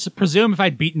characters? I presume if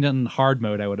I'd beaten it in hard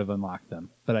mode, I would have unlocked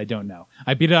them, but I don't know.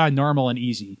 I beat it on normal and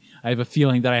easy. I have a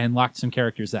feeling that I unlocked some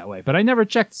characters that way, but I never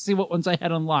checked to see what ones I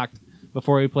had unlocked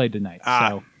before we played tonight,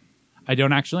 so I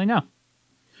don't actually know.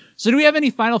 So do we have any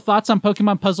final thoughts on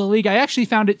Pokemon Puzzle League? I actually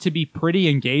found it to be pretty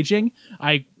engaging.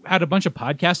 I had a bunch of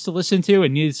podcasts to listen to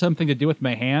and needed something to do with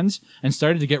my hands and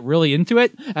started to get really into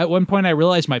it. At one point, I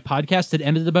realized my podcast had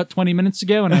ended about 20 minutes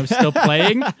ago and I was still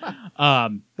playing.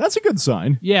 That's a good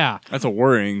sign. Yeah. That's a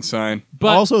worrying sign. But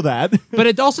Also that. but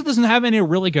it also doesn't have any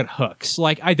really good hooks.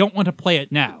 Like, I don't want to play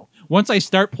it now. Once I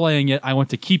start playing it, I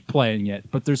want to keep playing it.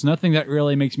 But there's nothing that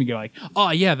really makes me go like, oh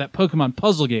yeah, that Pokemon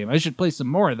puzzle game. I should play some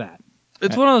more of that.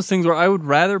 It's one of those things where I would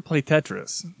rather play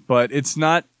Tetris, but it's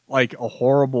not like a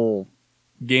horrible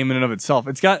game in and of itself.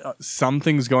 It's got some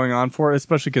things going on for it,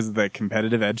 especially because of the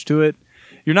competitive edge to it.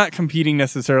 You're not competing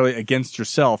necessarily against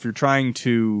yourself. You're trying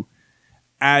to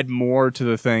add more to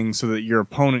the thing so that your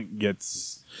opponent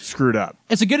gets screwed up.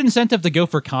 It's a good incentive to go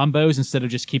for combos instead of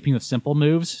just keeping the simple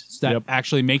moves. So that Yep.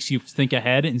 actually makes you think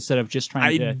ahead instead of just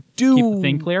trying to do keep the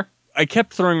thing clear. I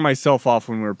kept throwing myself off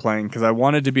when we were playing because I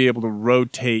wanted to be able to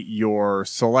rotate your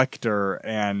selector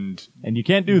and you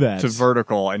can't do that. to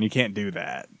vertical, and you can't do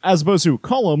that. As opposed to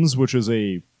Columns, which is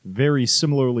a very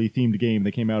similarly themed game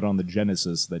that came out on the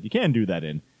Genesis that you can do that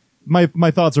in. My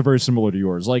thoughts are very similar to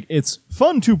yours. Like, it's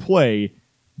fun to play,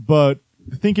 but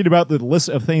thinking about the list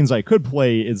of things I could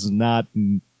play is not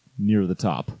near the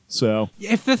top. So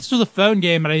If this was a phone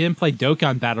game and I didn't play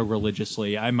Dokkan Battle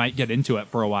religiously, I might get into it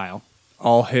for a while.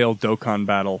 All hail Dokkan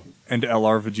Battle and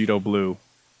LR Vegito Blue.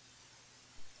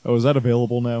 oh, is that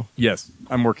available now? Yes,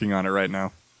 I'm working on it right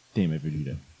now. Damn it,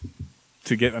 Vegeta.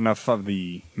 To get enough of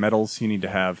the medals, you need to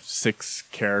have 6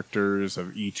 characters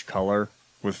of each color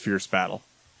with Fierce Battle.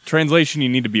 Translation, you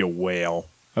need to be a whale.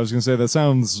 I was gonna say that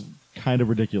sounds kind of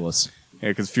ridiculous. Yeah,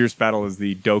 because Fierce Battle is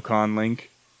the Dokkan Link,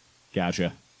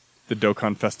 Gotcha. the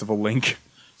Dokkan Festival Link.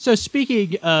 So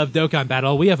speaking of Dokkan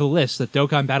Battle, we have a list that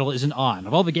Dokkan Battle isn't on,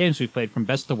 of all the games we've played from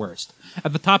best to worst.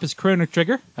 At the top is Chrono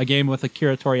Trigger, a game with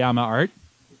Akira Toriyama art.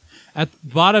 At the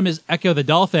bottom is Echo the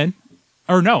Dolphin.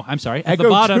 Or no, I'm sorry. At Echo the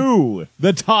bottom 2,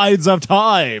 The Tides of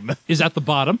Time. is at the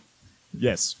bottom.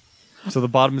 Yes. So the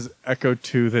bottom is Echo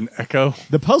 2, then Echo.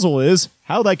 The puzzle is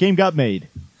how that game got made.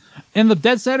 In the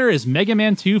dead center is Mega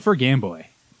Man 2 for Game Boy.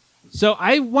 So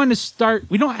I want to start...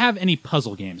 We don't have any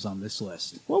puzzle games on this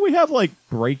list. Well, we have, like,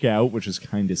 Breakout, which is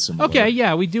kind of similar. Okay,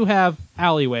 yeah, we do have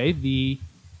Alleyway, the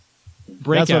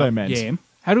Breakout That's what I meant. game.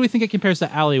 How do we think it compares to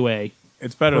Alleyway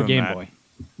It's better for than Game that. Boy?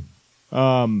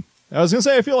 I was going to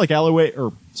say, I feel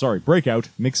like Breakout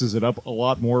mixes it up a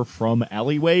lot more from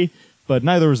Alleyway, but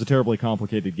neither is a terribly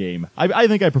complicated game. I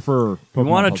think I prefer Pokemon You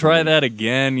want to Puzzle try League. that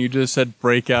again? You just said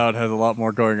Breakout has a lot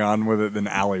more going on with it than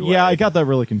Alleyway. Yeah, I got that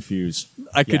really confused.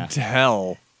 I could yeah.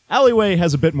 tell. Alleyway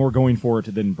has a bit more going for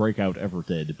it than Breakout ever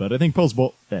did, but I think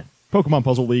Pokemon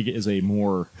Puzzle League is a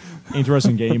more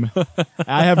interesting game.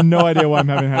 I have no idea why I'm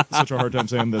having such a hard time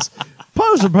saying this.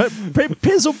 Puzzle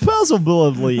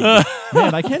League.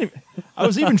 Man, I can't even... I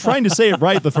was even trying to say it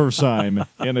right the first time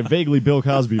in a vaguely Bill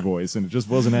Cosby voice, and it just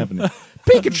wasn't happening.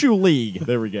 Pikachu League.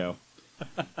 There we go.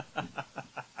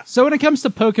 So when it comes to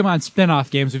Pokemon spin-off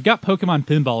games, we've got Pokemon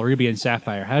Pinball, Ruby and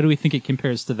Sapphire. How do we think it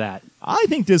compares to that? I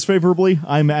think disfavorably.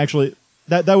 I'm actually...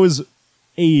 That was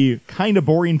a kind of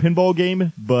boring pinball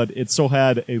game, but it still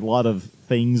had a lot of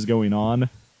things going on.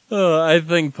 I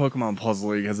think Pokemon Puzzle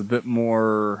League has a bit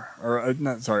more,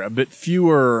 a bit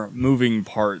fewer moving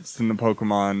parts than the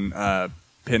Pokemon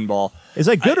Pinball. Is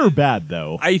that good or bad,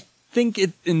 though? I think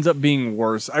it ends up being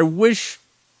worse. I wish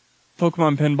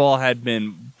Pokemon Pinball had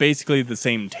been basically the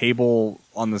same table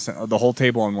on the whole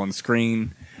table on one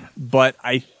screen, but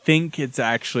I think it's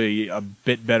actually a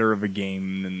bit better of a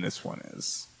game than this one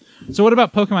is. So what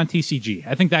about Pokemon TCG?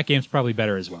 I think that game's probably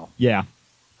better as well. Yeah.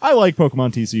 I like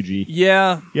Pokemon TCG.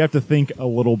 Yeah, You have to think a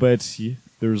little bit.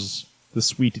 There's the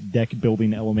sweet deck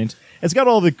building element. It's got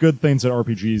all the good things that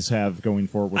RPGs have going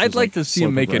for it. Which I'd is like to see slow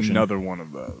him make progression. another one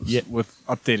of those with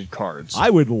updated cards.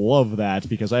 I would love that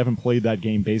because I haven't played that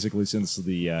game basically since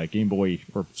the Game Boy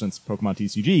or since Pokemon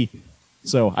TCG.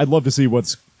 So I'd love to see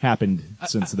what's happened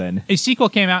since then. A sequel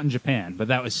came out in Japan, but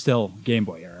that was still Game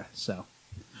Boy era. So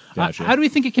Gotcha. how do we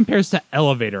think it compares to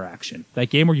Elevator Action? That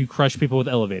game where you crush people with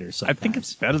elevators. I think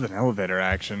it's better than Elevator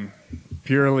Action,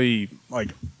 purely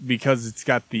because it's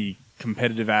got the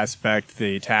competitive aspect,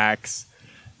 the attacks,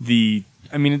 it's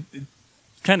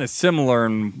kind of similar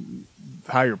in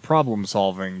how you're problem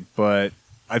solving, but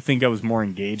I think I was more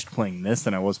engaged playing this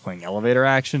than I was playing Elevator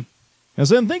Action. As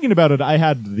I'm thinking about it, I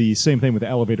had the same thing with the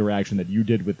elevator action that you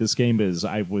did with this game, is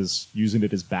I was using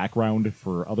it as background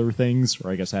for other things,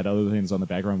 or I guess I had other things on the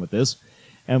background with this.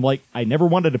 And, I never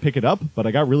wanted to pick it up, but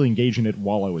I got really engaged in it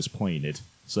while I was playing it.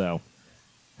 So,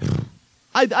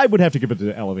 I would have to give it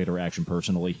to elevator action,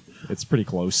 personally. It's pretty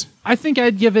close. I think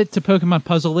I'd give it to Pokemon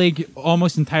Puzzle League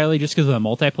almost entirely just because of the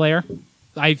multiplayer.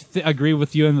 I agree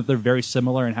with you in that they're very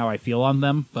similar in how I feel on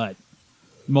them, but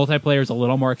multiplayer is a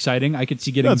little more exciting. I could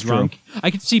see getting That's drunk. true.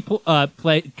 I could see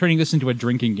turning this into a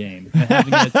drinking game and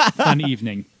having a fun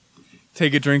evening.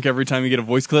 Take a drink every time you get a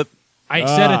voice clip. I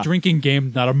said a drinking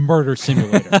game, not a murder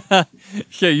simulator.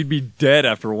 Yeah, you'd be dead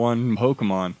after one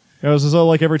Pokemon. It was as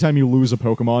though, every time you lose a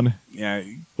Pokemon. Yeah,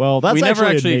 Well, that's we never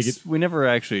actually we never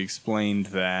actually explained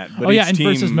that. But Oh yeah, each in team,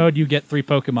 versus mode, you get 3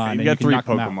 Pokemon. you and got you can 3 knock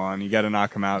them out. Pokemon. You got to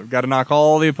knock them out. Got to knock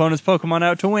all the opponent's Pokemon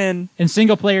out to win. In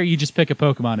single player, you just pick a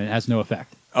Pokemon and it has no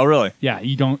effect. Oh, really? Yeah,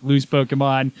 you don't lose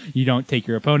Pokemon. You don't take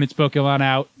your opponent's Pokemon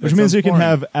out. Which That means sounds you can boring.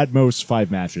 have, at most, 5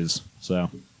 matches.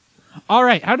 So, All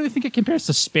right, how do you think it compares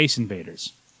to Space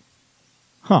Invaders?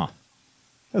 huh.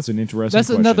 That's an interesting That's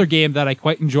question. another game that I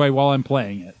quite enjoy while I'm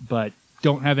playing it, but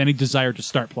don't have any desire to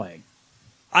start playing.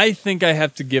 I think I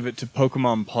have to give it to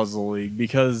Pokemon Puzzle League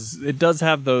because it does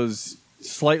have those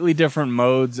slightly different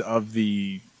modes of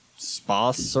the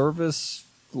spa service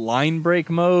line break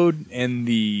mode and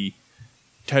the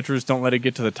Tetris Don't Let It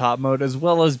Get to the Top mode, as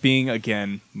well as being,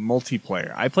 again,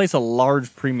 multiplayer. I place a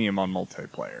large premium on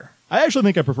multiplayer. I actually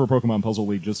think I prefer Pokemon Puzzle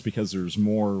League just because there's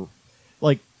more,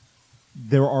 like,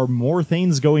 there are more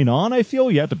things going on, I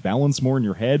feel. You have to balance more in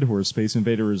your head, whereas Space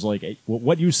Invader is like,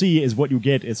 what you see is what you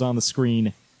get. It's on the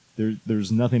screen.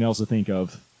 There's nothing else to think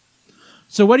of.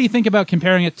 So what do you think about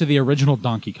comparing it to the original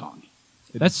Donkey Kong?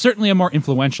 That's certainly a more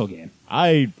influential game.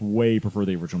 I way prefer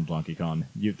the original Donkey Kong.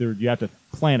 You have to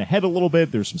plan ahead a little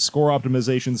bit. There's some score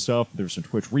optimization stuff. There's some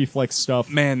Twitch reflex stuff.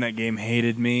 Man, that game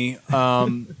hated me.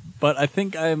 But I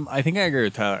think I agree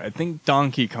with Tyler. I think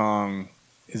Donkey Kong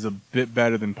is a bit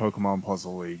better than Pokemon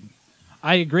Puzzle League.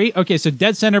 I agree. Okay, so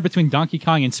dead center between Donkey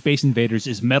Kong and Space Invaders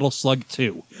is Metal Slug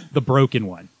 2, the broken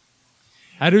one.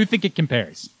 How do you think it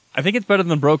compares? I think it's better than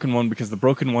the broken one because the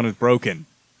broken one is broken.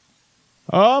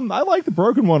 I like the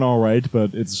broken one all right,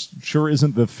 but it sure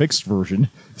isn't the fixed version.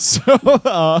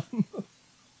 So,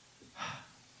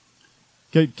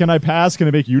 can I pass? Can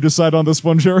I make you decide on this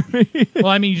one, Jeremy? Well,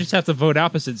 I mean, you just have to vote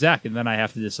opposite Zach, and then I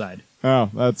have to decide. Oh,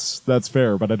 that's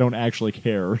fair, but I don't actually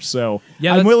care. So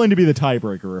Yeah, I'm willing to be the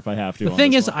tiebreaker if I have to. The on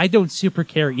thing this is, one. I don't super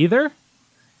care either,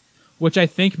 which I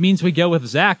think means we go with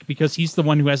Zach because he's the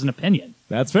one who has an opinion.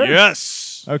 That's fair.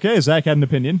 Yes! Okay, Zach had an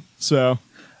opinion, so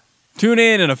Tune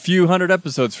in a few hundred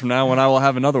episodes from now when I will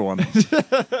have another one.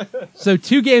 So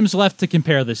 2 games left to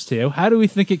compare this to. How do we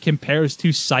think it compares to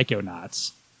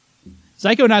Psychonauts?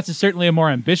 Psychonauts is certainly a more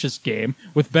ambitious game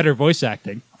with better voice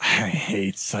acting. I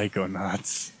hate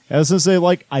Psychonauts. I was gonna say,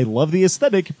 like, I love the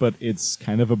aesthetic, but it's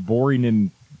kind of a boring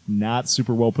and not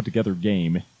super well put together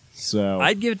game. So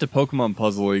I'd give it to Pokemon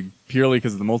Puzzle League purely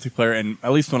because of the multiplayer, and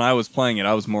at least when I was playing it,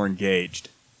 I was more engaged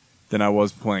than I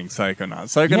was playing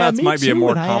Psychonauts. Psychonauts me might be too, a more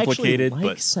and I actually complicated, like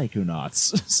but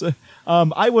Psychonauts. So,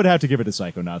 I would have to give it to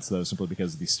Psychonauts though, simply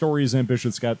because the story is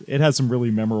ambitious. It has some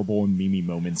really memorable and memey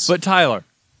moments. But Tyler,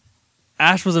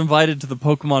 Ash was invited to the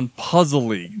Pokemon Puzzle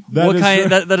League. That is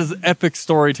true. That is epic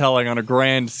storytelling on a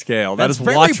grand scale. That's that is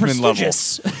very Watchmen level.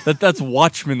 prestigious. That's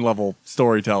Watchmen level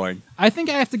storytelling. I think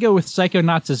I have to go with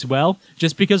Psychonauts as well,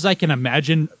 just because I can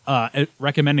imagine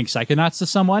recommending Psychonauts to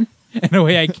someone in a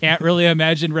way I can't really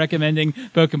imagine recommending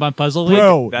Pokemon Puzzle League.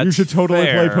 Bro, you That's should totally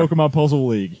fair. play Pokemon Puzzle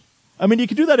League. I mean, you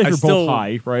can do that if you're both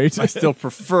high, right? I still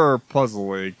prefer Puzzle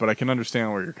League, but I can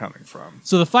understand where you're coming from.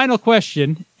 So the final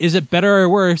question, is it better or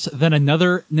worse than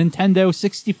another Nintendo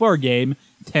 64 game,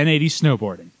 1080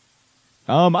 Snowboarding?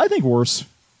 I think worse.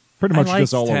 Pretty much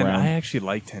just all around. I actually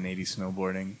like 1080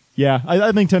 snowboarding. Yeah,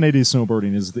 I think 1080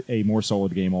 Snowboarding is a more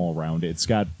solid game all around. It's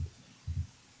got...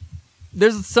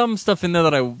 There's some stuff in there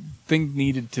that I think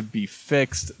needed to be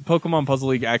fixed. Pokemon Puzzle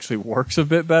League actually works a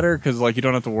bit better because like you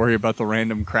don't have to worry about the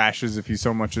random crashes if you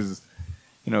so much as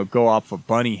go off a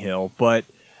bunny hill. But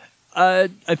I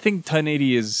think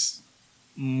 1080 is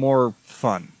more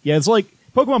fun. Yeah, it's like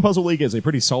Pokemon Puzzle League is a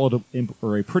pretty solid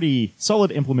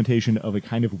implementation of a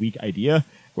kind of weak idea,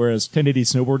 whereas 1080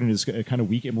 Snowboarding is a kind of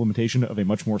weak implementation of a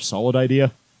much more solid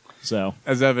idea. So,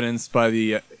 As evidenced by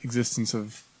the existence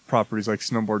of properties like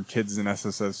Snowboard Kids and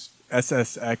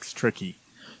SSX Tricky.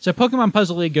 So Pokemon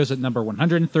Puzzle League goes at number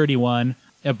 131,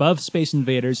 above Space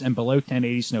Invaders and below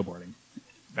 1080 Snowboarding.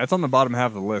 That's on the bottom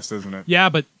half of the list, isn't it? Yeah,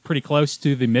 but pretty close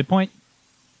to the midpoint.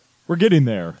 we're getting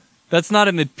there. That's not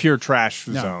in the pure trash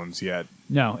zones yet.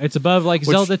 No, it's above like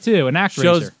Zelda 2 and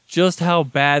Shows ActRaiser. just how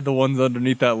bad the ones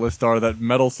underneath that list are. That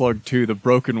Metal Slug 2, the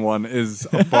broken one, is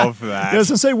above that. Yeah, I was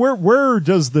going to say, where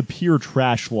does the pure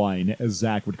trash line, as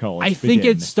Zach would call it, I think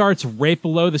begin? it starts right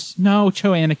below the... No,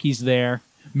 Choaniki's there.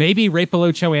 Maybe right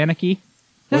below Choaniki.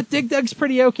 No, Dig Dug's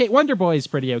pretty okay. Wonder Boy is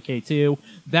pretty okay, too.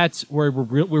 That's where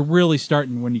we're really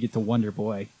starting when you get to Wonder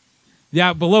Boy.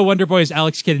 Yeah, below Wonder Boy is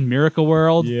Alex Kidd in Miracle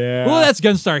World. Yeah. Well, that's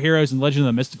Gunstar Heroes and Legend of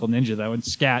the Mystical Ninja, though, and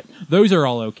Scat. Those are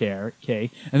all okay.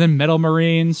 And then Metal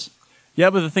Marines. Yeah,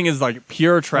 but the thing is, like,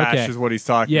 pure trash Okay. is what he's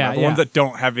talking Yeah, about. The yeah. ones that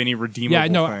don't have any redeemable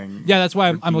Yeah, no, thing. yeah, that's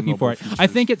why I'm looking for it. Redeemable I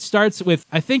features. think it starts with,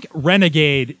 I think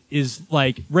Renegade is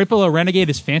like, right below Renegade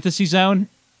is Fantasy Zone,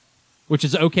 which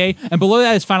is okay, and below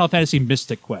that is Final Fantasy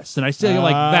Mystic Quest, and I still feel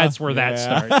like that's where that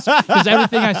starts. Because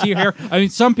everything I see here, I mean,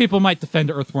 some people might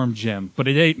defend Earthworm Jim, but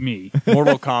it ain't me.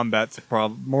 Mortal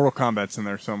Kombat's in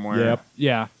there somewhere. Yep.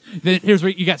 Yeah. Then here's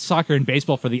where you got soccer and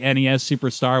baseball for the NES,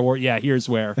 Super Star Wars. Yeah, here's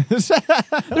where.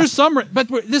 There's some, but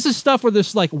this is stuff where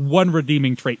there's like one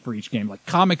redeeming trait for each game. Like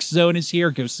Comic Zone is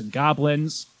here, Ghosts and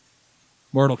Goblins,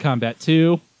 Mortal Kombat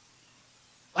 2.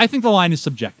 I think the line is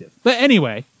subjective. But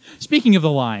anyway, speaking of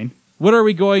the line, What are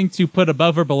we going to put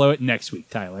above or below it next week,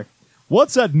 Tyler?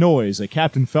 What's that noise that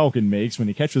Captain Falcon makes when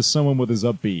he catches someone with his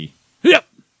up B? Yep.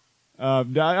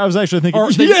 I was actually thinking,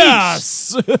 Or the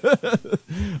yes!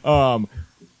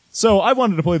 So I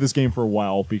wanted to play this game for a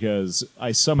while because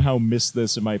I somehow missed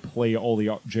this in my play all the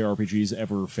JRPGs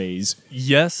ever phase.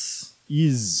 Yes.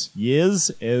 Is,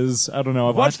 I don't know.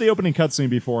 I've watched the opening cutscene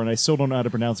before and I still don't know how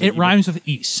to pronounce it. It rhymes with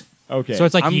East. Okay. So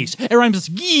it's like Geese. It rhymes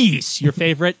with Geese, your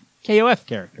favorite KOF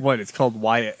character. What? It's called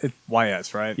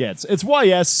YS, right? Yeah, it's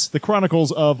YS, the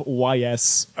Chronicles of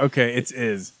YS. Okay, it's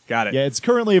Is. Got it. Yeah, it's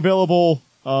currently available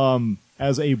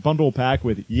as a bundle pack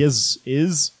with East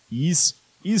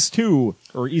 2,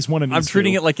 or East 1 and East 2. I'm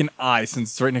treating it like an I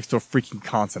since it's right next to a freaking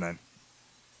consonant.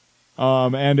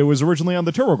 And it was originally on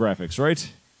the TurboGrafx,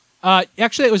 right?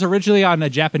 Actually, it was originally on a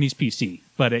Japanese PC,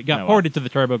 but it got ported to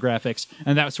the TurboGrafx,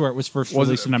 and that's where it was first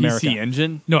released in America. PC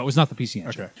Engine? No, it was not the PC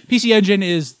Engine. Okay. PC Engine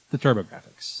is the TurboGrafx.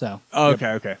 So Oh, okay.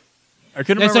 I couldn't that's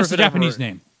remember just if the it Japanese ever...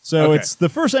 name. So Okay. it's the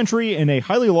first entry in a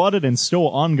highly lauded and still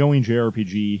ongoing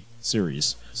JRPG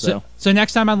series. So So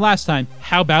next time on Last Time,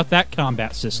 how about that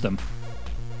combat system?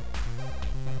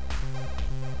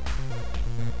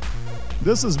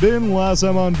 this has been Last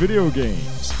Time on Video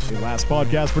Games, a Last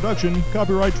Podcast production,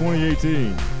 copyright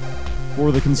 2018.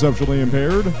 For the conceptually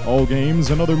impaired, all games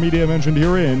and other media mentioned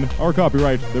herein are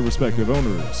copyright their respective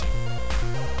owners.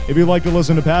 If you'd like to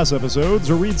listen to past episodes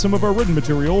or read some of our written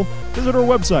material, visit our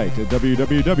website at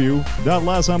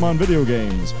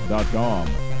www.lasttimeonvideogames.com.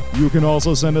 You can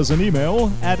also send us an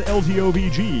email at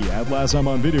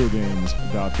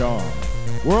ltovg@lasttimeonvideogames.com.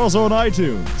 We're also on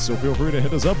iTunes, so feel free to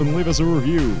hit us up and leave us a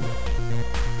review.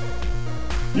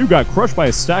 You got crushed by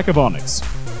a stack of onyx.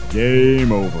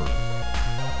 Game over.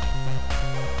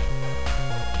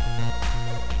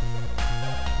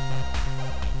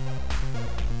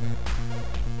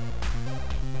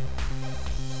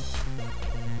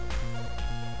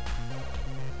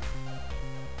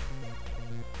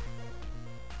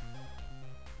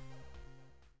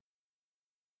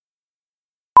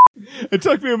 It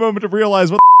took me a moment to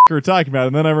realize what the we're talking about,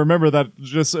 and then I remember that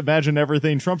just imagine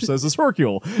everything Trump says is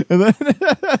Hercule. And then